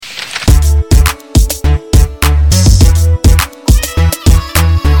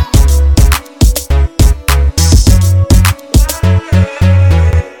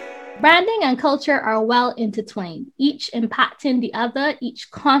culture are well intertwined, each impacting the other, each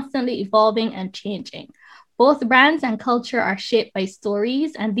constantly evolving and changing. Both brands and culture are shaped by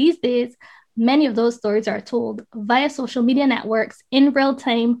stories, and these days, many of those stories are told via social media networks in real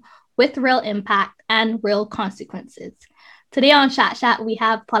time with real impact and real consequences. Today on Chat Chat, we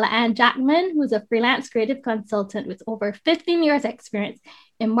have Paula Jackman, who's a freelance creative consultant with over 15 years experience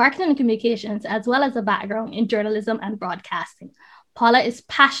in marketing and communications, as well as a background in journalism and broadcasting. Paula is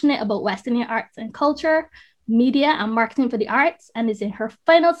passionate about West Indian arts and culture, media and marketing for the arts, and is in her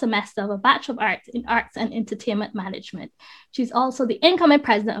final semester of a Bachelor of Arts in Arts and Entertainment Management. She's also the incoming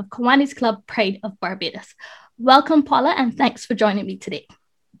president of Kiwanis Club Pride of Barbados. Welcome, Paula, and thanks for joining me today.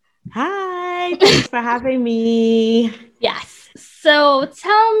 Hi, thanks for having me. Yes. So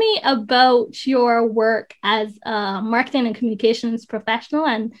tell me about your work as a marketing and communications professional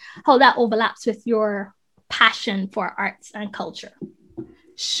and how that overlaps with your passion for arts and culture.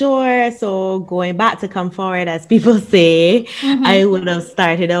 Sure. So going back to come forward, as people say, I would have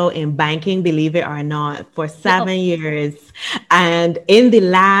started out in banking, believe it or not, for 7 years. And in the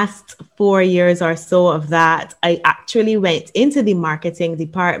last 4 years or so of that, I actually went into the marketing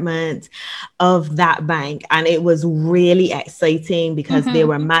department of that bank. And it was really exciting because they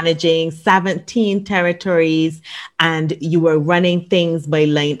were managing 17 territories and you were running things by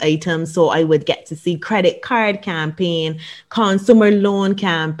line items. So I would get to see credit card campaign, consumer loan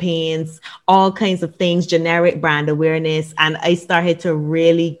campaigns, all kinds of things, generic brand awareness. And I started to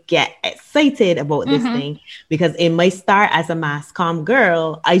really get excited about this thing because in my start as a mass comm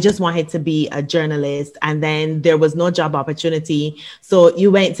girl, I just wanted to be a journalist. And then there was no job opportunity. So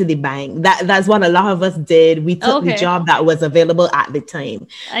you went to the bank. That's what a lot of us did. We took the job that was available at the time.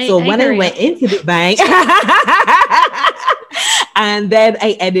 So when I went into the bank, and then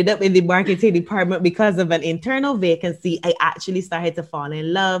I ended up in the marketing department because of an internal vacancy. I actually started to fall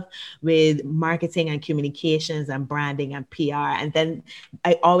in love with marketing and communications and branding and PR. And then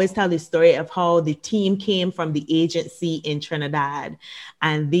I always tell the story of how the team came from the agency in Trinidad.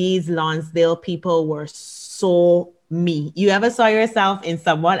 And these Lonsdale people were so me. You ever saw yourself in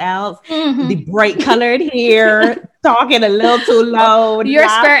someone else? The bright colored hair, talking a little too loud. Your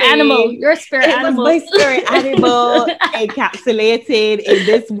spirit animal. Your spirit animal. It was my spirit animal encapsulated in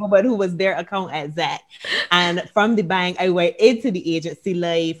this woman who was their account exec. And from the bank, I went into the agency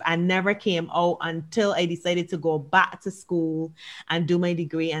life and never came out until I decided to go back to school and do my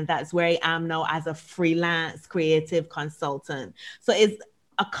degree. And that's where I am now as a freelance creative consultant. So it's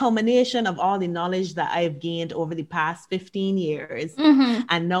a culmination of all the knowledge that I've gained over the past 15 years.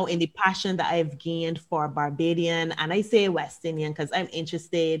 And now in the passion that I've gained for Barbadian, and I say West Indian because I'm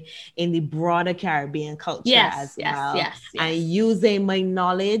interested in the broader Caribbean culture as well. And using my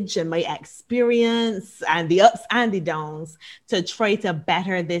knowledge and my experience and the ups and the downs to try to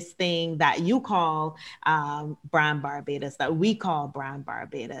better this thing that you call Brand Barbados, that we call Brand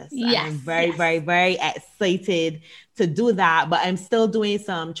Barbados. And I'm very, very excited to do that, but I'm still doing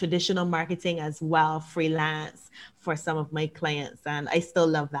some traditional marketing as well, freelance for some of my clients. And I still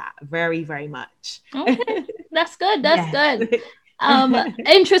love that very, very much. Okay, that's good. That's good.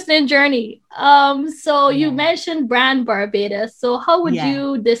 Interesting journey. So you mentioned Brand Barbados. So how would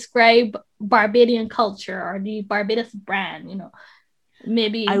you describe Barbadian culture or the Barbados brand? You know,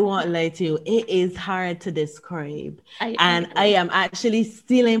 maybe I won't lie to you, it is hard to describe. I am actually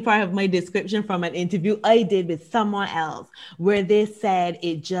stealing part of my description from an interview I did with someone else where they said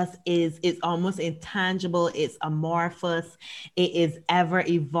it just is, it's almost intangible, it's amorphous, it is ever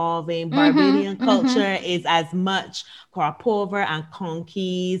evolving. Barbadian culture is as much crop over and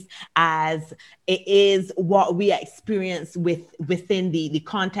conqueys as it is what we experience within the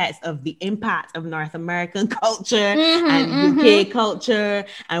context of the impact of North American culture and UK culture.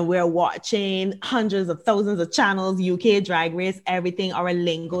 And we're watching hundreds of thousands of channels, UK Drag Race, everything. Our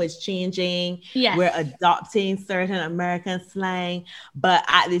lingo is changing. We're adopting certain American slang, but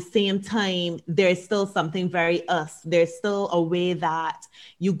at the same time, there's still something very us. There's still a way that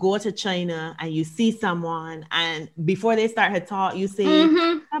you go to China and you see someone, and before they start to talk, you say,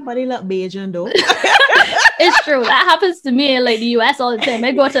 that body look Beijing though. It's true. That happens to me in like the US all the time.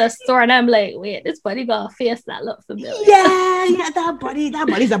 I go to a store and I'm like, wait, this body got a face that looks familiar. Yeah, that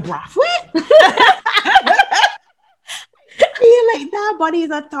body's a broth. Feel like that body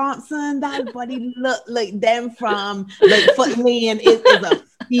is a Thompson. That body look like them from like Foot Lane. It is a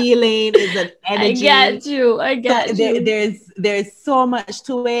feeling, is an energy. I get you. There's so much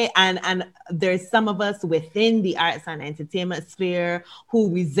to it, and there's some of us within the arts and entertainment sphere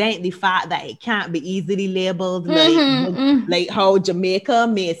who resent the fact that it can't be easily labeled, like how Jamaica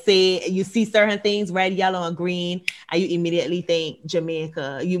may say you see certain things red, yellow, and green, and you immediately think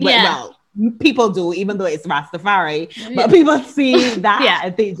Jamaica. people do, even though it's Rastafari, Yeah. but people see that. Yeah. I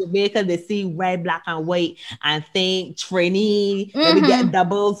think Jamaica, they see red, black, and white and think Trini, maybe Mm-hmm. get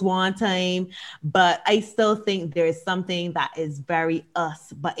doubles one time. But I still think there is something that is very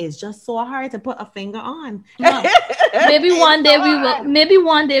us, but it's just so hard to put a finger on. Well, maybe It's one so day we will. hard. Maybe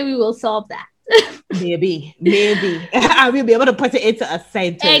one day we will solve that. Maybe. I will be able to put it into a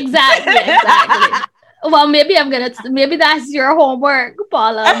sentence. Exactly. Well, maybe that's your homework,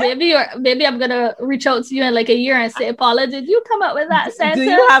 Paula. Maybe I'm gonna reach out to you in like a year and say, Paula, did you come up with that Do sentence?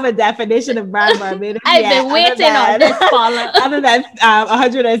 you have a definition of brand Barbados? I've been waiting on this, Paula. Other than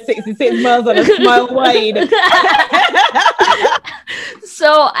 166 miles on a small wide.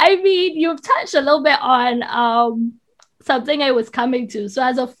 So, I mean, you've touched a little bit on something I was coming to. So,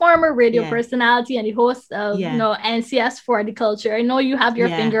 as a former radio personality and the host of NCS for the culture, I know you have your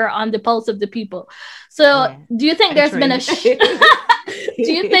finger on the pulse of the people. So, do you think there's been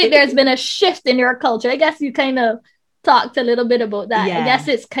a shift in your culture? I guess you kind of talked a little bit about that. I guess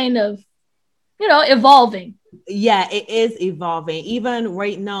it's kind of evolving. Yeah, it is evolving. Even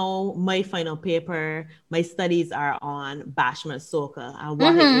right now, my final paper, my studies are on Bashment Soca and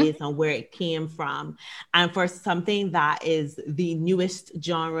what it is and where it came from. And for something that is the newest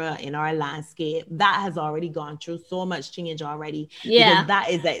genre in our landscape, that has already gone through so much change already. Yeah. Because that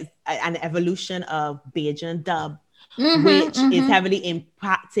is an evolution of Bajan dub. Which is heavily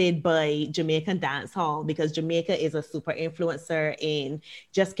impacted by Jamaican dancehall, because Jamaica is a super influencer in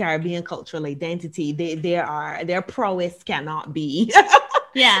just Caribbean cultural identity. Their prowess cannot be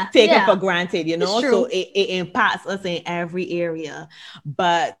taken for granted, so it impacts us in every area.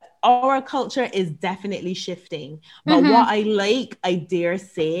 But our culture is definitely shifting. But what I dare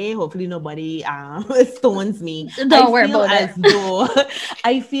say, hopefully nobody stones me. Don't worry about it.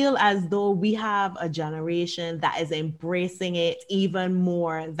 I feel as though we have a generation that is embracing it even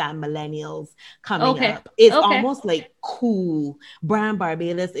more than millennials coming up. It's almost like cool. Brand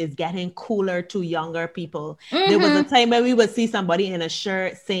Barbados is getting cooler to younger people. There was a time when we would see somebody in a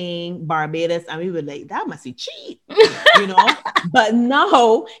shirt saying Barbados and we would like, that must be cheap, But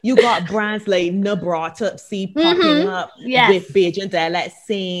now you got brands like Nabra popping up with Bajan dialect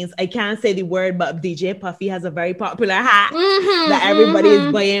scenes. I can't say the word, but DJ Puffy has a very popular hat that everybody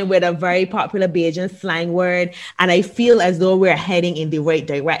is buying with a very popular Bajan slang word. And I feel as though we're heading in the right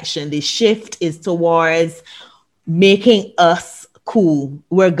direction. The shift is towards making us cool.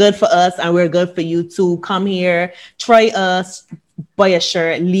 We're good for us and we're good for you too. Come here, try us, buy a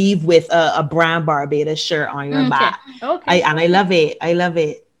shirt, leave with a brand Barbados shirt on your back. And I love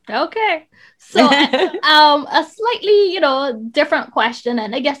it. Okay. So a slightly, different question,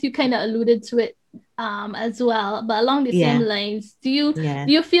 and I guess you kind of alluded to it as well, but along the same lines, do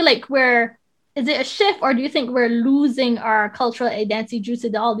you feel like is it a shift, or do you think we're losing our cultural identity due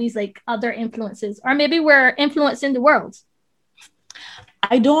to all these like other influences, or maybe we're influencing the world?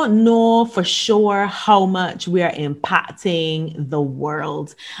 I don't know for sure how much we are impacting the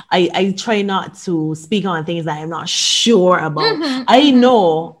world. I try not to speak on things that I'm not sure about. I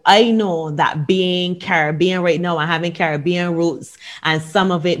know that being Caribbean right now and having Caribbean roots and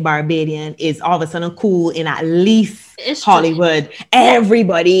some of it Barbadian is all of a sudden cool in at least Hollywood.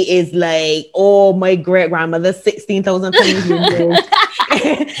 Everybody is like, oh, my great grandmother 16,000 times removed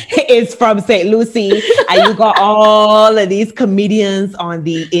is from St. Lucie, and you got all of these comedians on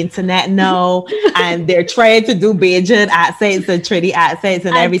the internet now, and they're trying to do Bajan accents and Trinity accents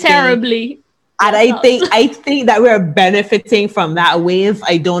and everything terribly. And I think that we're benefiting from that wave.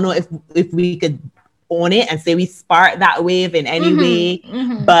 I don't know if we could own it and say we sparked that wave in any way,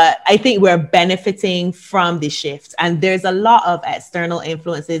 but I think we're benefiting from the shift. And there's a lot of external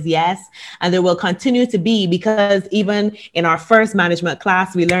influences, yes, and there will continue to be, because even in our first management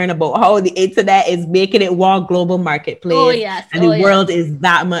class, we learn about how the internet is making it one global marketplace, and the world is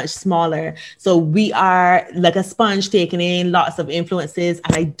that much smaller. So we are like a sponge taking in lots of influences,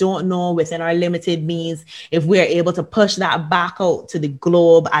 and I don't know within our limited means if we're able to push that back out to the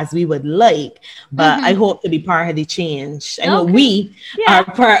globe as we would like, but I hope to be part of the change. I know we are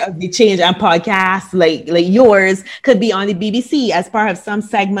part of the change, and podcasts like yours could be on the BBC as part of some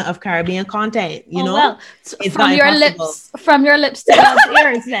segment of Caribbean content. Well, it's from your lips to God's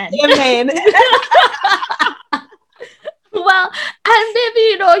ears, then. Amen. Well, and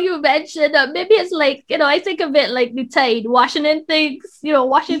maybe, you mentioned maybe it's like, I think of it like the tide washing things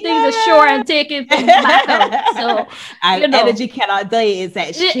ashore and taking things back out. So, and energy cannot die. It's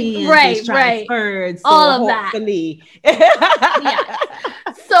exchange, it's transferred. So all of hopefully. that.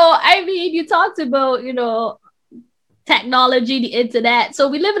 So, I mean, you talked about, technology, the internet. So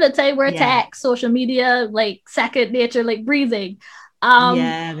we live in a time where tech, social media, like second nature, like breathing.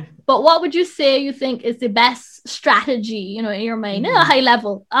 Yeah. But what would you say you think is the best strategy, you know, in your mind, at a Mhm. high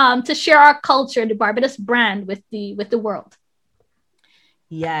level, to share our culture, the Barbados brand, with the world?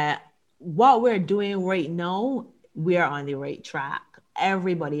 Yeah, what we're doing right now, we're on the right track.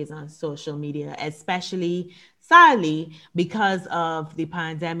 Everybody is on social media, especially sadly because of the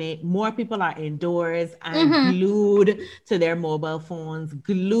pandemic. More people are indoors and Mm-hmm. glued to their mobile phones,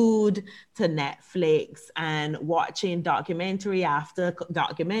 glued to Netflix and watching documentary after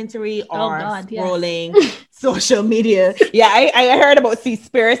documentary Oh or God, yes. scrolling social media. Yeah, I heard about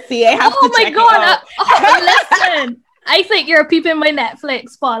Seaspiracy. I have to Oh my check it God. out. Listen, I think you're peeping my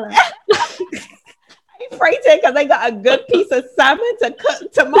Netflix, Paula. I'm frightened because I got a good piece of salmon to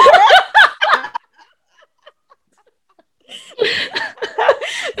cook tomorrow.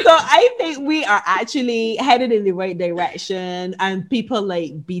 So I think we are actually headed in the right direction, and people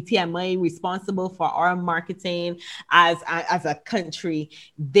like BTMI, responsible for our marketing as a country,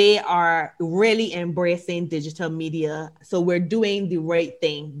 they are really embracing digital media. So we're doing the right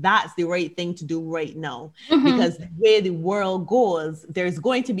thing. That's the right thing to do right now, Mm-hmm. because the way the world goes, there's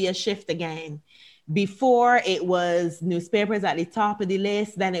going to be a shift again. Before it was newspapers at the top of the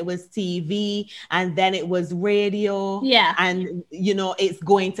list, then it was TV, and then it was radio. Yeah. And it's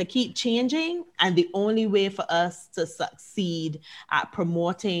going to keep changing, and the only way for us to succeed at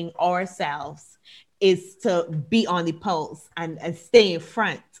promoting ourselves is to be on the pulse and stay in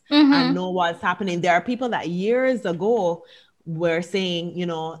front and Mm-hmm. know what's happening. There are people that years ago were saying,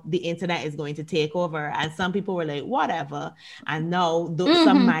 the internet is going to take over. And some people were like, whatever. And now some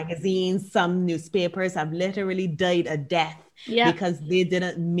Mm-hmm. magazines, some newspapers have literally died a death Yeah. because they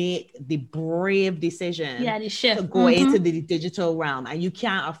didn't make the brave decision Yeah, the to shift. go into Mm-hmm. the digital realm. And you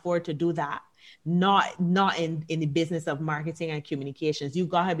can't afford to do that. Not in the business of marketing and communications. You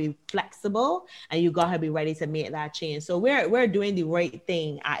gotta be flexible and you gotta be ready to make that change. So we're doing the right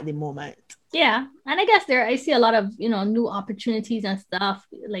thing at the moment. Yeah. And I guess I see a lot of, new opportunities and stuff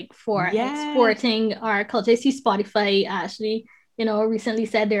like for Yes. exporting our culture. I see Spotify actually, recently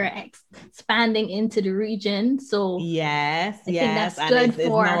said they're expanding into the region. So Yes, I think yes, that's and good it's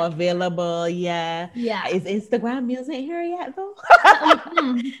now for, available. Yeah, yeah. is Instagram Music here yet though?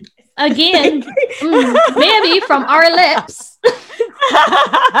 Mm. Again, maybe from our lips.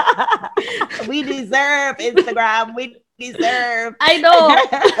 We deserve Instagram. We deserve. I know.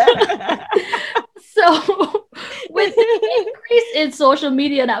 So, with the increase in social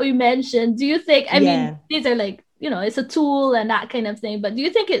media that we mentioned, do you think, I mean, Yeah, these are like, it's a tool and that kind of thing, but do you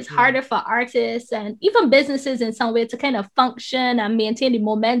think it's yeah, harder for artists and even businesses in some way to kind of function and maintain the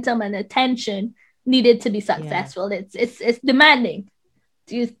momentum and attention needed to be yeah. successful? It's demanding.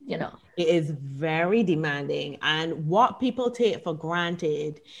 Do you know? It is very demanding. And what people take for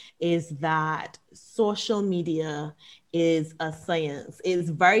granted is that social media is a science. It's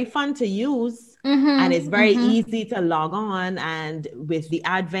very fun to use and it's Mm-hmm. very Mm-hmm. easy to log on. And with the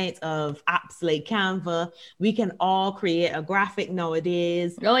advent of apps like Canva, we can all create a graphic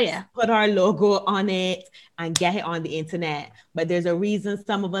nowadays, Oh yeah. put our logo on it, and get it on the internet. But there's a reason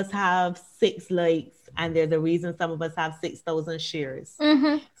some of us have 6 likes, and there's a reason some of us have 6,000 shares.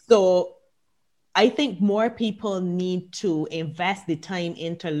 Mm-hmm. So I think more people need to invest the time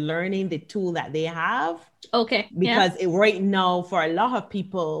into learning the tool that they have, Okay. Yeah. because right now for a lot of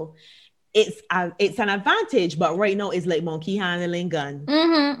people it's an advantage, but right now it's like monkey handling gun.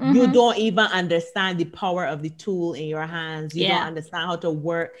 Mm-hmm. You Mm-hmm. don't even understand the power of the tool in your hands. You don't Yeah. understand how to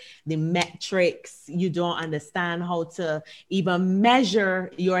work the metrics. You don't understand how to even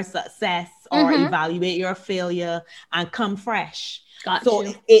measure your success or Mm-hmm. evaluate your failure and come fresh. Got So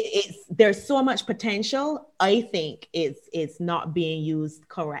you. it's there's so much potential. I think it's not being used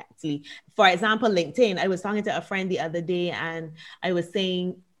correctly. For example, LinkedIn. I was talking to a friend the other day, and I was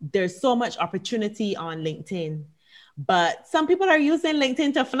saying there's so much opportunity on LinkedIn, but some people are using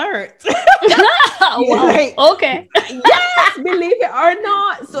LinkedIn to flirt. Wow. Like, Okay. yes, believe it or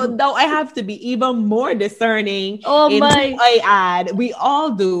not. So now I have to be even more discerning Oh in who my. I add. We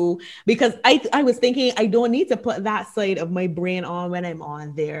all do, because I was thinking I don't need to put that side of my brain on when I'm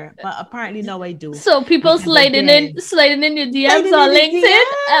on there, but apparently now I do. So people Because again, sliding in your DMs sliding in on the LinkedIn.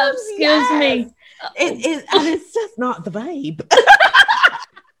 DMs, Excuse yes. me. It is, and it's just not the vibe.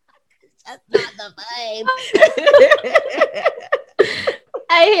 Just not the vibe.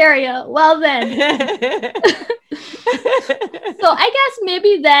 I hear you. Well then. So I guess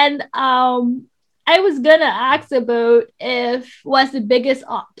maybe then I was gonna ask about if what's the biggest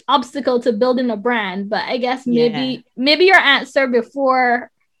obstacle to building a brand, but I guess Yeah. maybe your answer before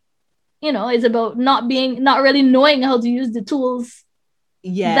is about not really knowing how to use the tools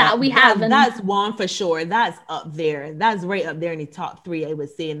Yeah, that we have. And that's one for sure. That's up there. That's right up there in the top three, I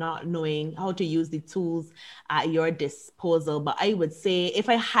would say, not knowing how to use the tools at your disposal. But I would say if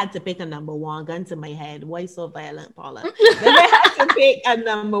I had to pick a number one, gun to my head, why so violent, Paula? If I had to pick a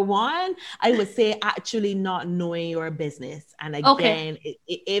number one, I would say actually not knowing your business. And okay. again,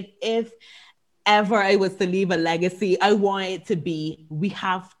 if ever I was to leave a legacy, I want it to be we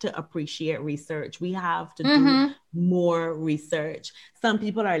have to appreciate research. We have to do Mm-hmm. more research. Some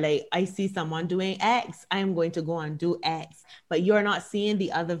people are like, I see someone doing X, I'm going to go and do X, but you're not seeing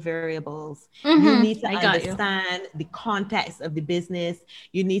the other variables. You Mm-hmm. need to I got you. understand the context of the business.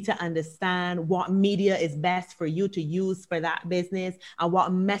 You need to understand what media is best for you to use for that business and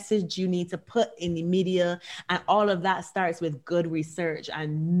what message you need to put in the media. And all of that starts with good research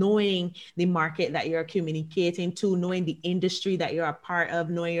and knowing the market that you're communicating to, knowing the industry that you're a part of,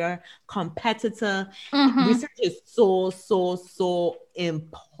 knowing your competitor. Mm-hmm. Research is so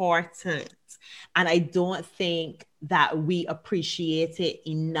important. And I don't think that we appreciate it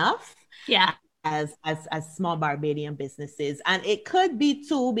enough Yeah. as small Barbadian businesses. And it could be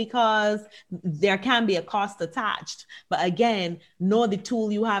too because there can be a cost attached. But again, know the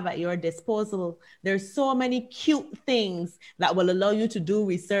tool you have at your disposal. There's so many cute things that will allow you to do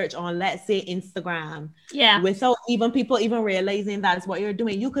research on, let's say, Instagram, Yeah. without even people even realizing that's what you're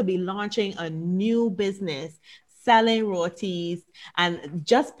doing. You could be launching a new business, selling rotis, and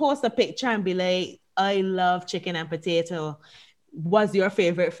just post a picture and be like, I love chicken and potato. What's your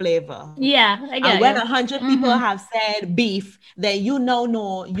favorite flavor? Yeah. I And got when you. 100 people Mm-hmm. have said beef, then you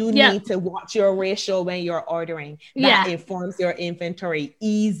know you Yep. need to watch your ratio when you're ordering. That Yeah. informs your inventory.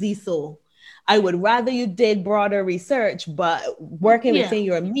 Easy so. I would rather you did broader research, but working Yeah. within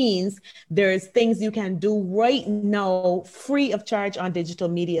your means, there's things you can do right now free of charge on digital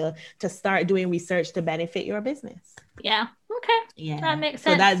media to start doing research to benefit your business. Yeah. Okay. That Yeah. makes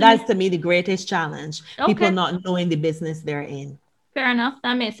So sense to that's me. to me the greatest challenge. People Okay. not knowing the business they're in. Fair enough.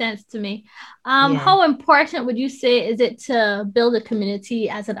 That makes sense to me. Yeah. How important would you say is it to build a community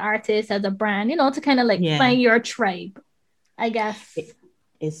as an artist, as a brand, to kind of like Yeah. find your tribe, I guess. It-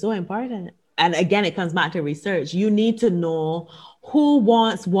 it's so important. And again, it comes back to research. You need to know who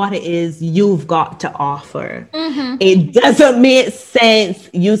wants what it is you've got to offer. Mm-hmm. It doesn't make sense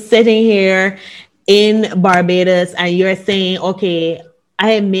you sitting here in Barbados and you're saying, okay,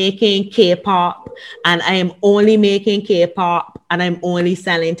 I am making K-pop and I am only making K-pop and I'm only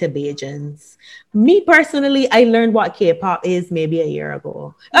selling to Bajans. Me personally, I learned what K-pop is maybe a year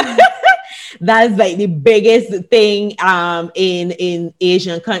ago. Mm. That's like the biggest thing in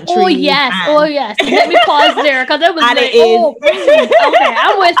Asian Oh countries, yes, oh yes. Let me pause there because I was and like, it is oh, okay,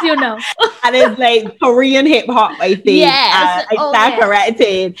 I'm with you now. and it's like Korean hip hop, I think. Yes, I oh stand yeah.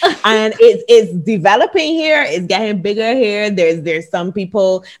 corrected, and it's developing here. It's getting bigger here. There's some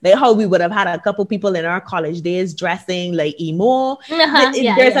people like how we would have had a couple people in our college days dressing like emo. Uh-huh.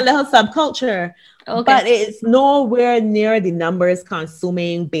 Yeah, There's a yeah. little subculture. Okay. But it's nowhere near the numbers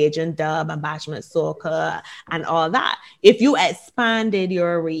consuming Bajan dub and Bashment soca and all that. If you expanded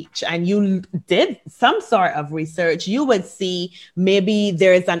your reach and you did some sort of research, you would see maybe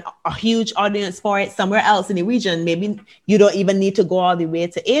there's a huge audience for it somewhere else in the region. Maybe you don't even need to go all the way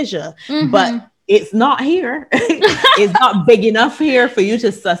to Asia, but Mm-hmm. it's not here. It's not big enough here for you to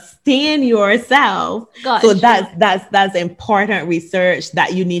sustain yourself. Got So you. that's important research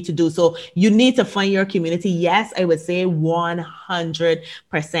that you need to do. So you need to find your community. Yes, I would say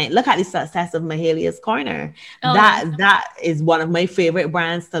 100%. Look at the success of Mahalia's Corner. Oh yeah. That is one of my favorite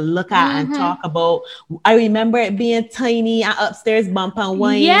brands to look at and Mm-hmm. talk about. I remember it being tiny and upstairs bump and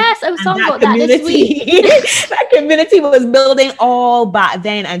wine. Yes, I was And talking that about that this week. community, that community was building all back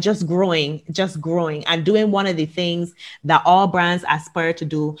then and just growing and doing one of the things that all brands aspire to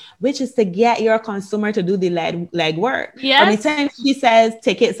do, which is to get your consumer to do the leg work. By the Yes. time she says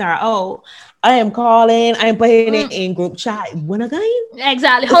tickets are out, I am calling, I'm putting it Mm, in group chat. When again?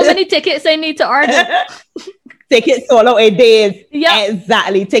 exactly. How many tickets I need to order? Tickets solo a days. Yep.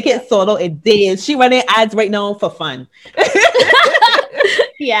 Exactly. Tickets solo a days. She running ads right now for fun.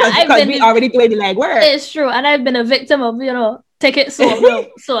 Yeah, I've Because been. we already doing the leg work. It's true, and I've been a victim of ticket swap.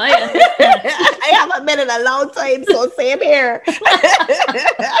 So I understand. I haven't been in a long time, so same here.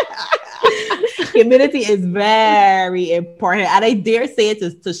 Community is very important. And I dare say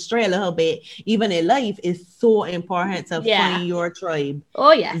it to stray a little bit, even in life, is so important to Yeah. find your tribe.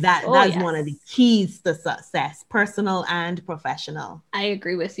 Oh yes. That's yes. one of the keys to success, personal and professional. I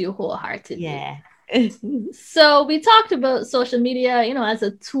agree with you wholeheartedly. Yeah. So we talked about social media, as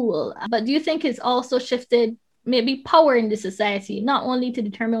a tool, but do you think it's also shifted maybe power in the society, not only to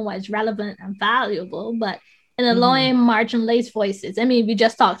determine what is relevant and valuable, but in allowing marginalized voices. I mean, we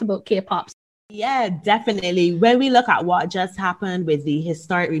just talked about K-pop. Yeah, definitely. When we look at what just happened with the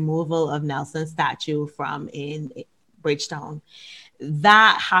historic removal of Nelson's statue from in Bridgetown,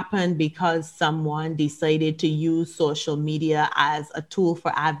 that happened because someone decided to use social media as a tool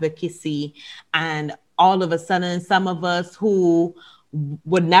for advocacy. And all of a sudden, some of us who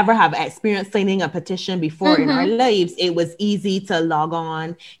would never have experienced signing a petition before in our lives, it was easy to log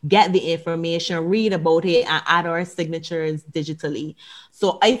on, get the information, read about it, and add our signatures digitally.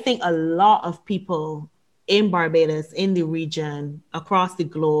 So I think a lot of people in Barbados, in the region, across the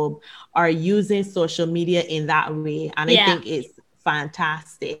globe, are using social media in that way. And I think it's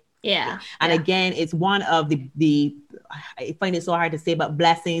fantastic. And again, it's one of the I find it so hard to say, but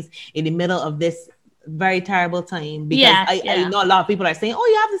blessings in the middle of this very terrible time, because I know a lot of people are saying, oh,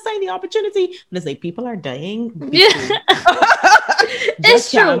 you have to sign the opportunity, but it's like people are dying. It's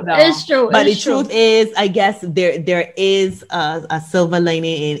true. But the truth is, I guess there is a silver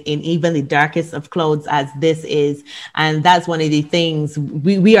lining in even the darkest of clouds, as this is. And that's one of the things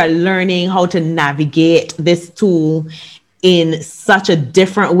we are learning how to navigate this tool in such a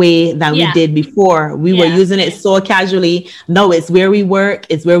different way than we did before. We were using it so casually. No, it's where we work,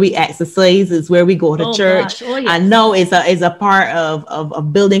 it's where we exercise, it's where we go to church. And no, it's a part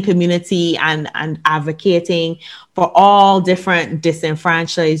of building community and advocating for all different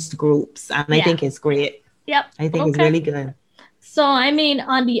disenfranchised groups. And I think it's great. I think it's really good. So, I mean,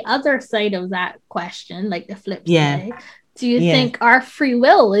 on the other side of that question, like the flip side, do you think our free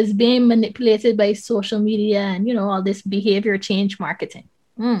will is being manipulated by social media and, you know, all this behavior change marketing?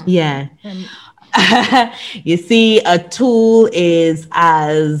 You see, a tool is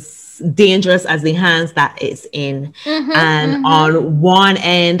as dangerous as the hands that it's in. And on one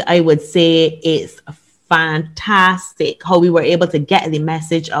end, I would say it's fantastic how we were able to get the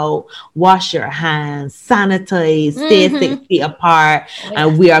message out: wash your hands, sanitize, stay 6 feet apart.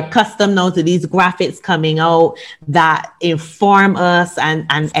 And we are accustomed now to these graphics coming out that inform us and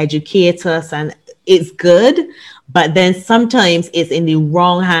educate us, and it's good. But then sometimes it's in the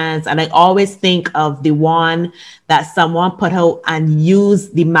wrong hands. And I always think of the one that someone put out and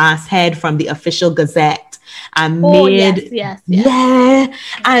used the masthead from the official Gazette and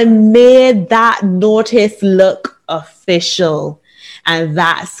and made that notice look official. And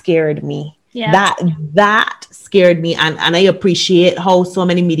that scared me. That scared me. And I appreciate how so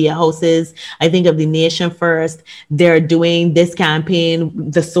many media houses, I think of the Nation First, they're doing this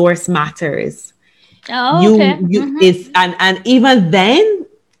campaign, The Source Matters. It's and even then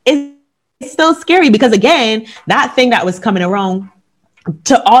it's still scary, because again, that thing that was coming around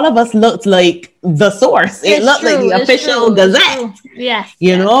to all of us looked like the source. It looked like the official Gazette.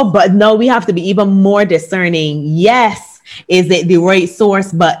 You know, but no, we have to be even more discerning. Yes, is it the right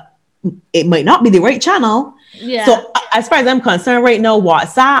source? But it might not be the right channel. So as far as I'm concerned right now,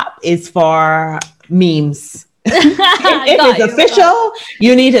 WhatsApp is for memes. If it's official,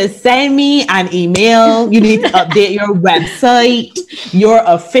 you need to send me an email. You need to update your website, your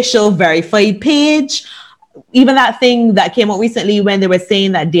official verified page. Even that thing that came out recently when they were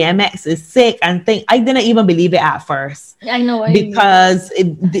saying that DMX is sick, and I didn't even believe it at first. I know, because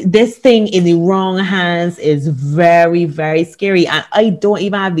this thing in the wrong hands is very, very scary, and I don't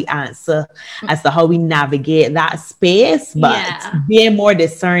even have the answer as to how we navigate that space. But being more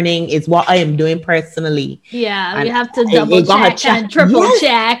discerning is what I am doing personally. We have to double check and triple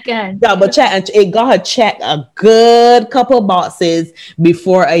check and double check, and it gotta check a good couple boxes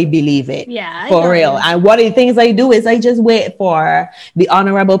before I believe it. For real. And one of the things I do is I just wait for the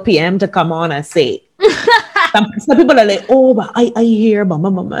honorable PM to come on and say. Some people are like, oh, but I hear, I'm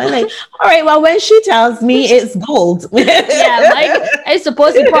like, all right, well, when she tells me, it's gold. I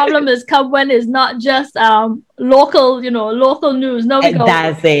suppose the problem is come when it's not just local news. No,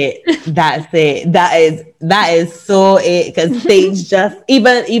 that's it. That is so it, because things just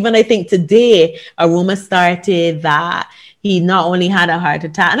even I think today a rumor started that he not only had a heart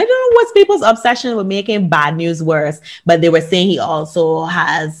attack, and I don't know what's people's obsession with making bad news worse, but they were saying he also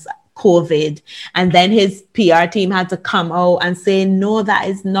has COVID. And then his PR team had to come out and say, no, that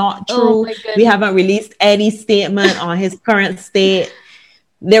is not true. We haven't released any statement on his current state.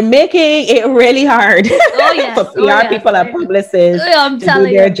 They're making it really hard for PR people and publicists to do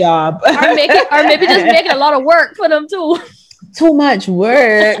their job. Or maybe just making a lot of work for them too. Too much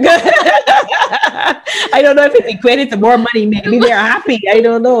work. I don't know if it's equated to more money. Maybe they're happy. I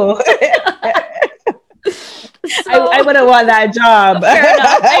don't know. I wouldn't want that job. Fair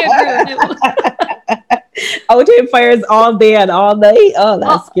enough. I agree with you. Out in fires all day and all night. Oh,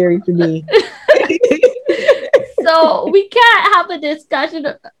 that's scary to me. So So we can't have a discussion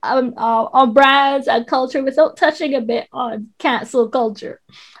on brands and culture without touching a bit on cancel culture.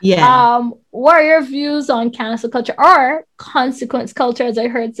 Yeah. What are your views on cancel culture or consequence culture, as I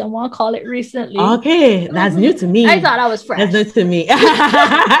heard someone call it recently? Okay, that's new to I me. thought I was That's fresh. new to me. So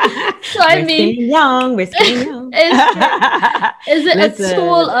I We're mean, staying young. We're staying young. it's true. Is it a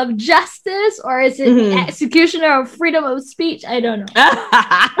tool Listen. of justice or is it executioner of freedom of speech? I don't know.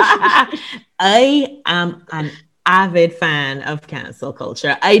 I am an avid fan of cancel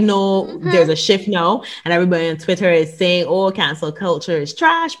culture. I know there's a shift now, and everybody on Twitter is saying, oh, cancel culture is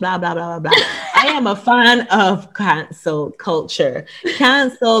trash, blah, blah, blah, blah, blah. I am a fan of cancel culture.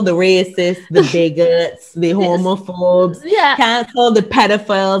 Cancel the racists, the bigots, the homophobes, cancel the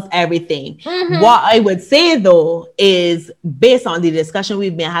pedophiles, everything. What I would say, though, is based on the discussion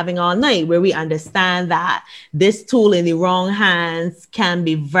we've been having all night, where we understand that this tool in the wrong hands can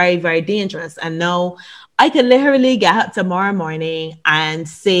be very, very dangerous. And now I could literally get up tomorrow morning and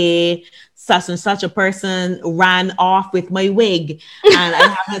say such and such a person ran off with my wig and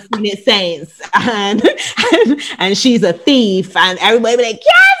I haven't seen it since. And she's a thief and everybody be like,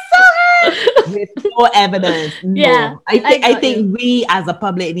 cancel her! With no evidence. No. Yeah, I think we as a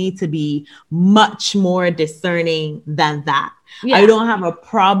public need to be much more discerning than that. Yeah. I don't have a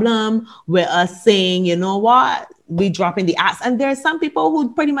problem with us saying, you know what? We dropping the ads. And there are some people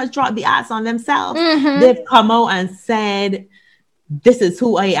who pretty much drop the ads on themselves. They've come out and said, this is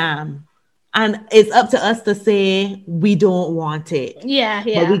who I am. And it's up to us to say, we don't want it. Yeah.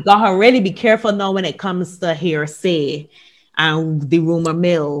 But we got to really be careful now when it comes to hearsay and the rumor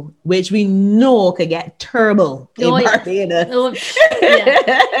mill, which we know could get terrible in Barbados.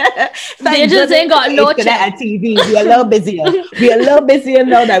 They just ain't got no chill. At TV. We a little busier. We a little busier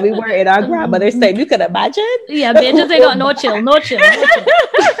now that we were in our grandmother's time. You could imagine. Yeah, they just ain't got no chill.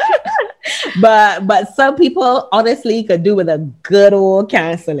 But some people honestly could do with a good old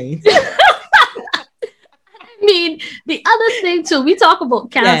canceling. I mean, the other thing too, we talk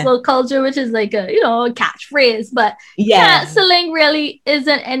about cancel culture, which is like a catchphrase, but canceling really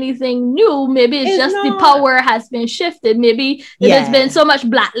isn't anything new. Maybe it's just not. The power has been shifted. Maybe there's been so much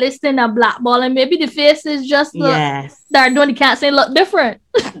blacklisting and blackballing. Maybe the faces just that are doing the canceling look different.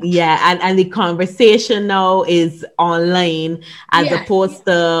 And the conversation now is online as opposed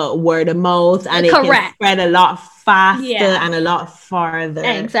to word of mouth, and it can spread a lot faster and a lot farther.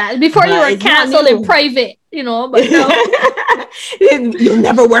 Exactly. Before you were canceled in private, but no. You'll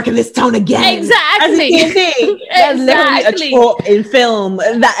never work in this town again. Exactly. That's literally a trope in film.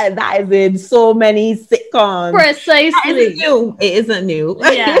 That is in so many sitcoms. Precisely. It isn't new.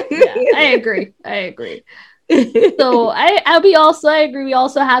 I agree. So I agree. We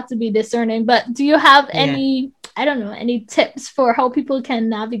also have to be discerning. But do you have any tips for how people can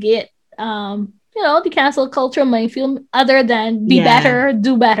navigate the cancel culture minefield other than be better,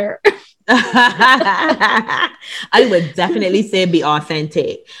 do better? I would definitely say be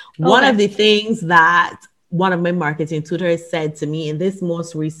authentic. One of the things that one of my marketing tutors said to me in this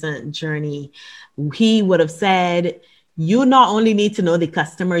most recent journey, he would have said, you not only need to know the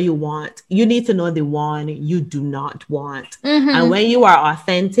customer you want, you need to know the one you do not want. And when you are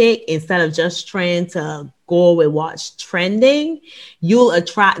authentic, instead of just trying to go with what's trending, you'll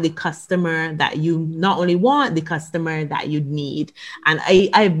attract the customer that you not only want, the customer that you need. And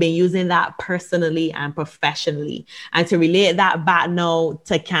I've been using that personally and professionally. And to relate that back now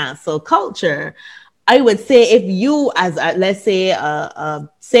to cancel culture, I would say if you, as let's say a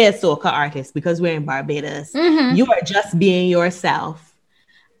soca artist, because we're in Barbados, you are just being yourself,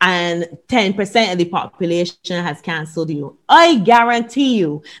 and 10% of the population has canceled you, I guarantee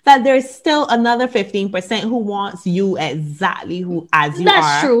you that there's still another 15% who wants you exactly as you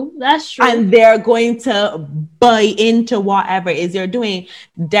are. That's true. And they're going to buy into whatever it is you're doing.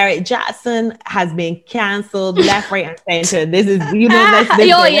 Derek Jackson has been canceled left, right, and center. This is,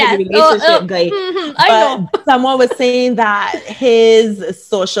 relationship guy. I know. Someone was saying that his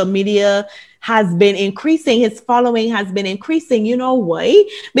social media has been increasing. His following has been increasing. You know why?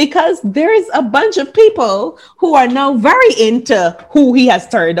 Because there's a bunch of people who are now very into who he has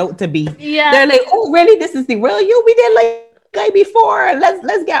turned out to be. Yeah. They're like, oh, really? This is the real you? We did like guy before.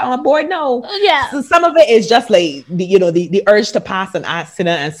 Let's get on board now. Yeah. So some of it is just like the urge to pass an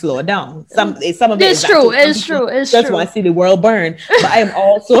accident and slow it down. Some of it is true. It's true. Just want to see the world burn. But I am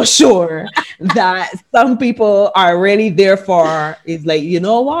also sure that some people are really there for is like, you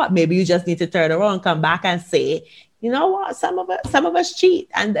know what? Maybe you just need to turn around, come back and say, you know what? Some of us cheat,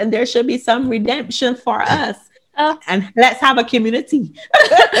 and there should be some redemption for us. And let's have a community.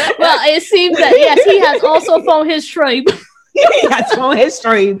 Well, it seems that yes, he has also found his tribe. He has found his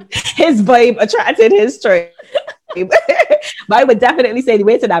tribe. His vibe attracted his tribe. But I would definitely say the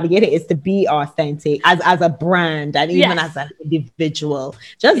way to navigate it is to be authentic as a brand and even as an individual.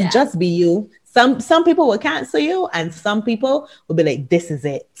 Just be you. Some people will cancel you and some people will be like, this is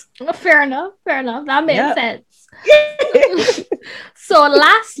it. Fair enough. That makes sense. So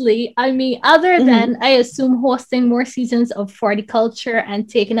lastly, I mean, other than I assume hosting more seasons of 40 Culture and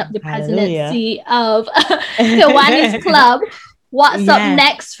taking up the presidency of Kiwani's Club, what's up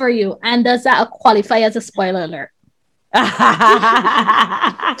next for you? And does that qualify as a spoiler alert?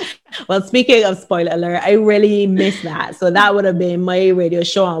 Well, speaking of spoiler alert, I really miss that. So that would have been my radio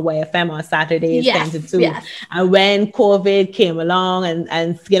show on YFM on Saturdays 10 to 2. And when COVID came along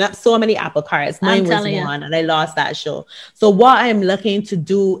and skin up so many apple carts, mine was one and I lost that show. So what I'm looking to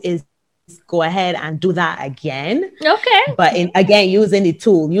do is go ahead and do that again. Okay. But again, using the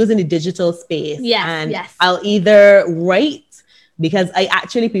digital space. I'll either write, because I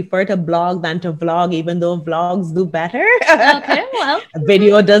actually prefer to blog than to vlog, even though vlogs do better. Okay, well.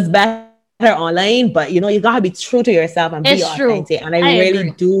 Video does better online, but you gotta be true to yourself and be authentic. True. And I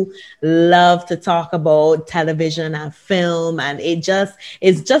really do love to talk about television and film, and it's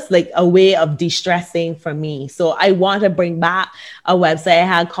just like a way of de-stressing for me. So I want to bring back a website I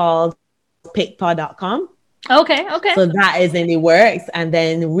had called pickpod.com. Okay. So that is in the works. And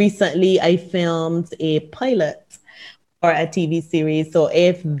then recently I filmed a pilot or a TV series. So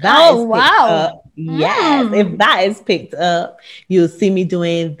if that is picked up, if that is picked up, you'll see me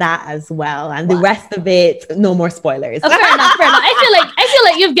doing that as well. And the rest of it, no more spoilers. Fair enough. I feel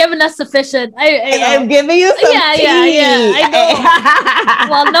like you've given us sufficient. I'm giving you some tea. I know.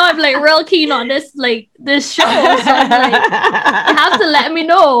 Well, now I'm like real keen on this show. So I'm like, you have to let me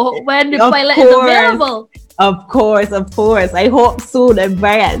know when the pilot is available. Of course. I hope soon. I'm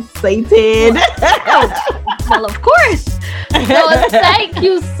very excited. Well, of course. So thank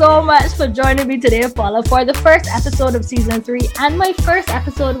you so much for joining me today, Paula, for the first episode of season 3 and my first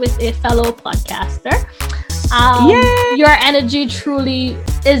episode with a fellow podcaster. Your energy truly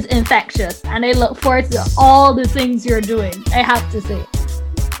is infectious, and I look forward to all the things you're doing, I have to say.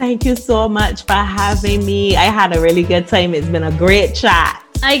 Thank you so much for having me. I had a really good time. It's been a great chat.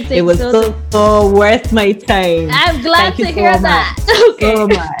 I think it was so worth my time. I'm glad to hear that. Okay. So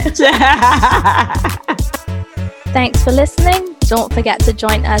much. Thanks for listening. Don't forget to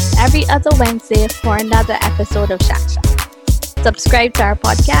join us every other Wednesday for another episode of Shack Shack. Subscribe to our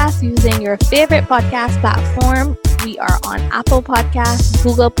podcast using your favorite podcast platform. We are on Apple Podcasts,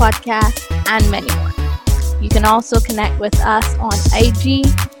 Google Podcasts, and many more. You can also connect with us on IG,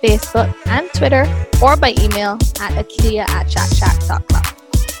 Facebook, and Twitter, or by email at akilia@shackshack.club.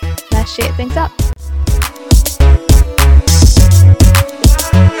 Let's shake things up.